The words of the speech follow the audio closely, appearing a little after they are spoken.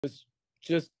was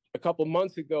just a couple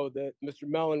months ago that Mr.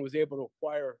 Mellon was able to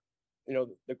acquire,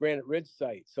 the Granite Ridge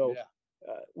site. So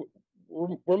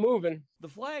we're moving. The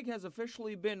flag has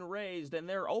officially been raised and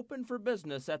they're open for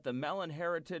business at the Mellon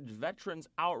Heritage Veterans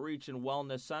Outreach and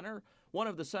Wellness Center. One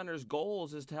of the center's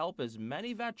goals is to help as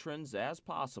many veterans as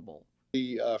possible.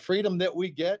 The freedom that we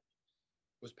get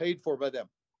was paid for by them.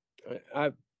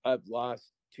 I've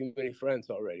lost too many friends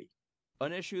already.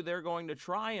 An issue they're going to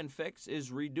try and fix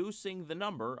is reducing the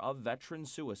number of veteran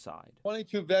suicide.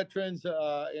 22 veterans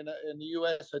in the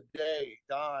U.S. a day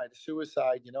died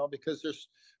suicide, because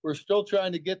we're still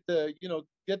trying to get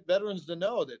veterans to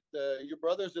know that your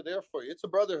brothers are there for you. It's a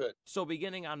brotherhood. So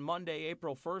beginning on Monday,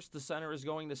 April 1st, the center is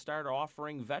going to start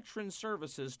offering veteran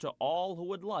services to all who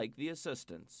would like the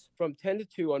assistance. From 10 to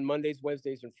 2 on Mondays,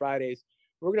 Wednesdays, and Fridays,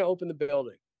 we're going to open the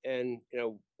building. And,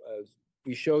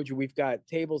 we showed you we've got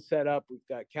tables set up, we've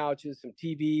got couches, some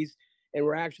TVs, and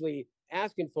we're actually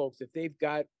asking folks if they've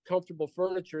got comfortable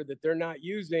furniture that they're not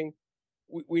using,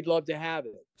 we'd love to have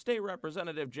it. State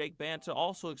Representative Jake Banta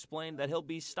also explained that he'll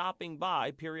be stopping by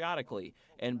periodically.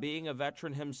 And being a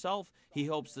veteran himself, he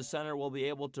hopes the center will be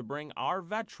able to bring our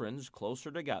veterans closer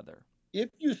together.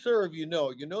 If you serve, you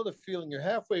know the feeling. You're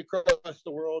halfway across the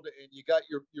world, and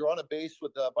you're on a base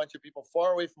with a bunch of people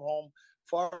far away from home,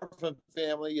 far from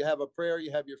family. You have a prayer,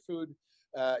 you have your food,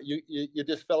 you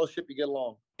just fellowship, you get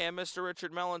along. And Mr.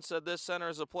 Richard Mellon said this center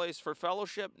is a place for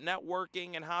fellowship,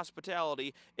 networking, and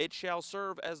hospitality. It shall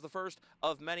serve as the first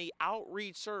of many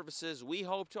outreach services we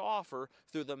hope to offer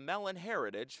through the Mellon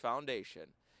Heritage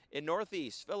Foundation. In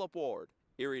Northeast, Philip Ward,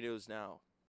 Erie News Now.